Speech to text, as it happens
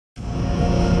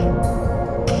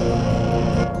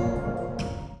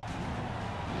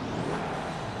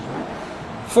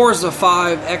Forza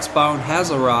 5 xbone has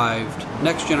arrived.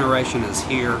 Next generation is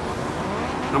here.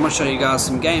 And I'm going to show you guys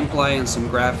some gameplay and some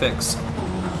graphics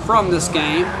from this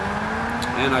game.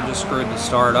 And I just screwed the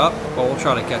start up, but we'll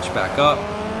try to catch back up.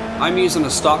 I'm using a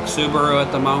stock Subaru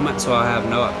at the moment, so I have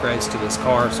no upgrades to this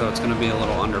car, so it's going to be a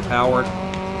little underpowered.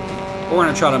 But we're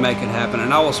going to try to make it happen,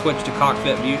 and I will switch to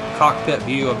cockpit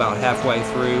view about halfway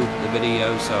through the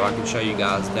video, so I can show you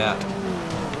guys that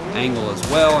angle as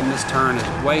well. And this turn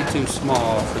is way too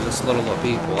small for this little of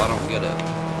people. I don't get it.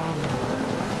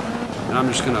 And I'm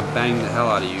just going to bang the hell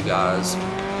out of you guys.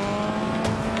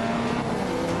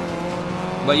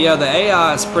 But yeah, the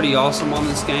AI is pretty awesome on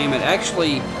this game.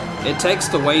 It takes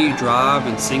the way you drive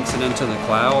and syncs it into the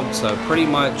cloud. So pretty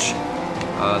much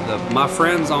my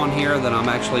friends on here that I'm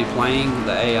actually playing,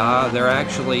 the AI, they're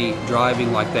actually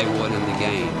driving like they would in the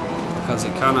game, because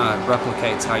it kind of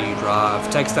replicates how you drive,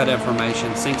 takes that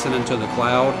information, syncs it into the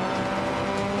cloud,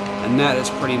 and that is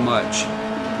pretty much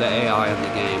the AI in the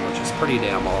game, which is pretty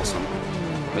damn awesome.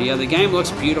 But yeah, the game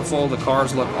looks beautiful, the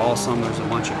cars look awesome, there's a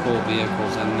bunch of cool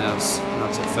vehicles in this.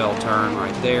 That's a fell turn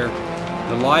right there.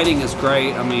 The lighting is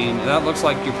great. I mean, that looks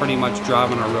like you're pretty much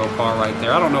driving a real car right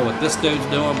there. I don't know what this dude's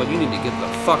doing, but you need to get the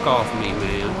fuck off me,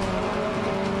 man.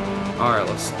 Alright,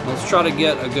 let's try to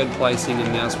get a good placing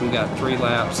in this. We got 3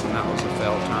 laps, and that was a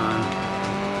fell turn.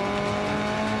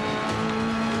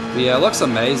 But yeah, it looks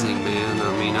amazing, man.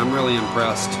 I mean, I'm really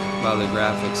impressed by the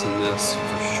graphics in this,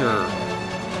 for sure.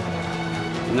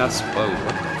 And that's, whoa,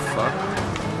 what the fuck?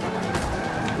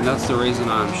 And that's the reason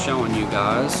I'm showing you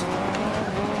guys.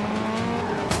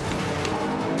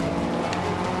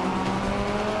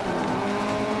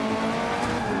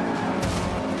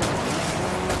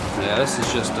 Yeah, this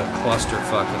is just a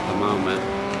clusterfuck at the moment.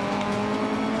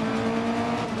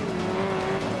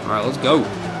 Alright, let's go.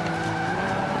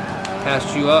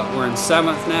 Passed you up. We're in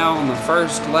 7th now on the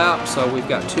first lap, so we've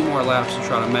got 2 more laps to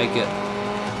try to make it.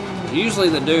 Usually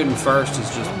the dude in first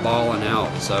is just balling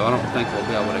out, so I don't think we'll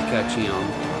be able to catch him.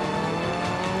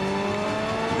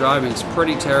 Driving's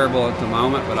pretty terrible at the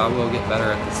moment, but I will get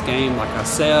better at this game. Like I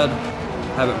said,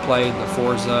 haven't played the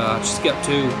Forza. I skipped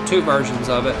two versions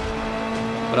of it,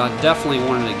 but I definitely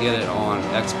wanted to get it on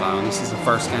xbone. This is the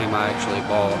first game I actually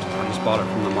bought. I just bought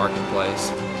it from the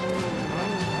marketplace.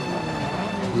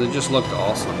 It just looked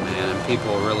awesome, man, and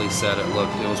people really said it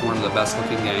was one of the best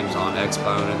looking games on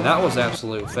xbone, and that was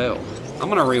absolute fail. I'm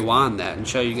going to rewind that and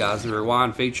show you guys the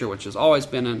rewind feature, which has always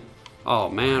been in... Oh,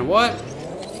 man, what?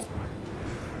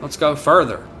 Let's go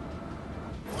further.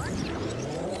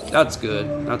 That's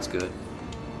good. That's good.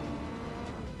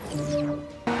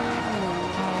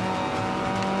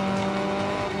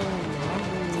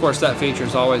 Of course, that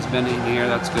feature's always been in here.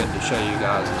 That's good to show you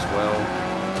guys as well.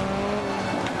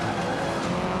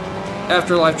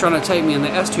 Afterlife trying to take me in the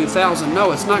S2000.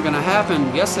 No, it's not going to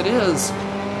happen. Yes, it is.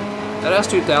 That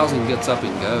S2000 gets up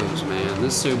and goes, man.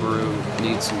 This Subaru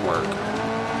needs some work.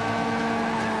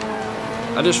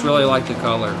 I just really like the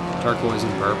color, turquoise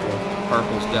and purple.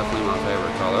 Purple's definitely my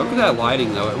favorite color. Look at that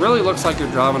lighting, though. It really looks like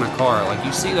you're driving a car. Like,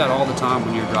 you see that all the time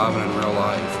when you're driving in real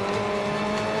life.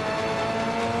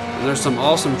 And there's some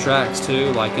awesome tracks,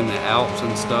 too, like in the Alps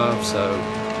and stuff, so...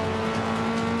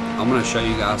 I'm going to show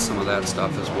you guys some of that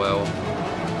stuff as well.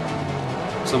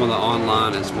 Some of the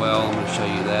online as well. I'm going to show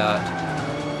you that.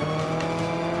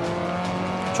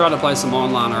 I tried to play some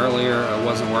online earlier. It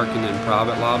wasn't working in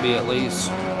private lobby at least.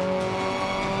 So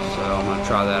I'm going to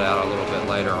try that out a little bit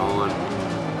later on.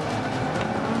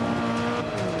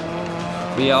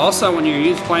 But yeah, also when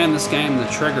you're playing this game, the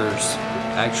triggers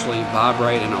actually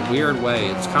vibrate in a weird way.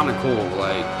 It's kind of cool.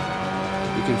 Like,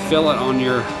 you can feel it on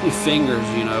your fingers,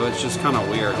 you know. It's just kind of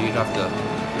weird. You have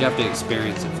to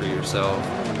experience it for yourself.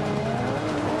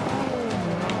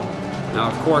 Now,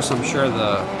 of course, I'm sure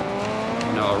a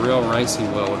real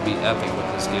racing wheel would be epic with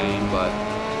this game, but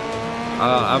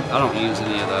I don't use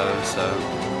any of those, so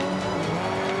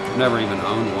I've never even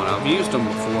owned one. I've used them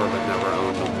before, but never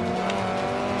owned them.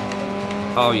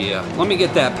 Oh yeah, let me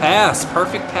get that pass.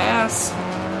 Perfect pass.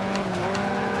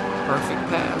 Perfect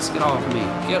pass. Get off me.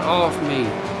 Get off me.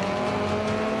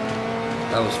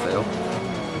 That was fail.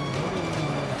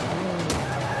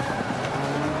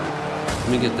 Let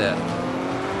me get that.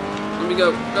 Let me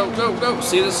go. Go, go, go.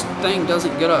 See, this thing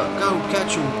doesn't get up. Go,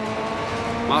 catch him.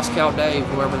 Moscow Dave,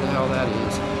 whoever the hell that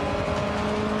is.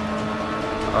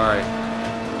 Alright.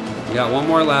 We got 1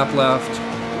 more lap left.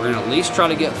 We're going to at least try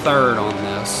to get 3rd on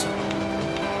this.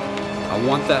 I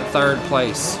want that 3rd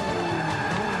place.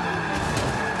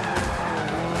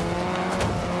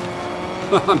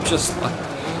 I'm just like,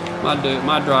 my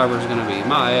AI driver's gonna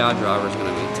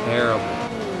be terrible.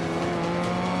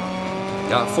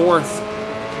 Got 4th.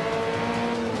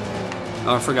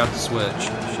 Oh, I forgot to switch.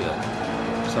 Shit.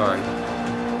 Sorry.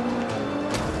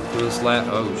 For this lap,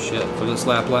 oh shit. For this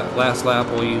last lap,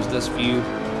 we'll use this view.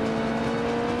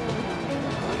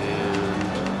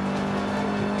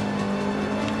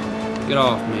 And get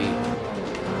off me.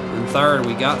 And third,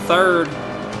 we got third.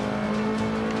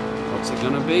 What's it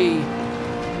gonna be?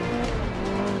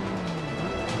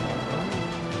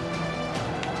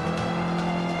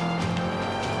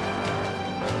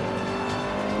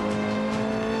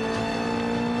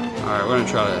 Alright, we're gonna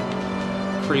try to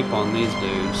creep on these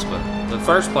dudes, but the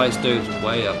first place dude's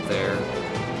way up there.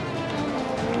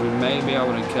 We may be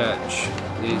able to catch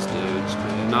these dudes.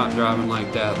 Maybe not driving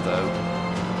like that though.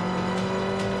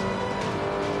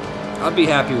 I'd be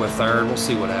happy with third. We'll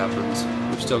see what happens.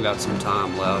 We've still got some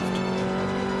time left.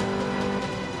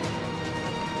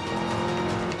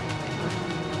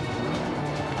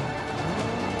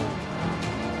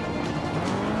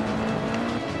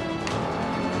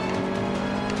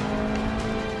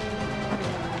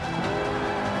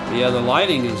 Yeah, the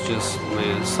lighting is just,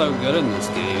 man, it's so good in this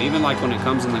game. Even like when it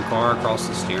comes in the car across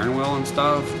the steering wheel and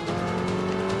stuff,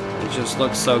 it just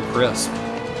looks so crisp.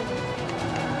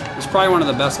 It's probably one of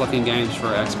the best looking games for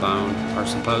xbone, or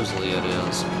supposedly it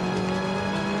is.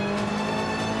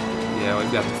 Yeah,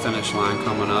 we've got the finish line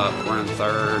coming up. We're in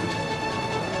third.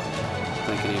 I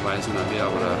don't think anybody's going to be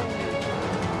able to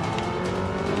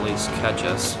at least catch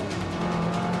us.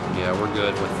 Yeah, we're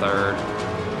good with third.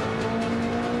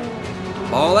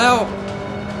 All out.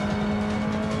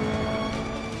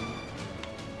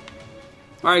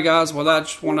 Alright guys, well I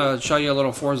just want to show you a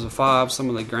little Forza 5, some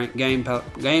of the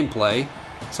gameplay,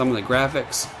 some of the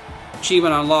graphics.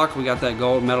 Achievement unlocked, we got that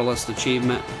gold medalist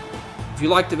achievement. If you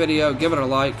liked the video, give it a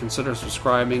like, consider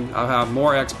subscribing. I'll have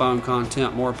more xbone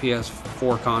content, more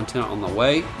PS4 content on the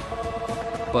way.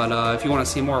 But if you want to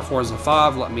see more Forza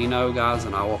 5, let me know guys,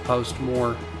 and I will post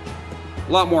more.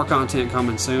 A lot more content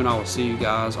coming soon. I will see you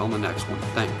guys on the next one.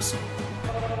 Thanks.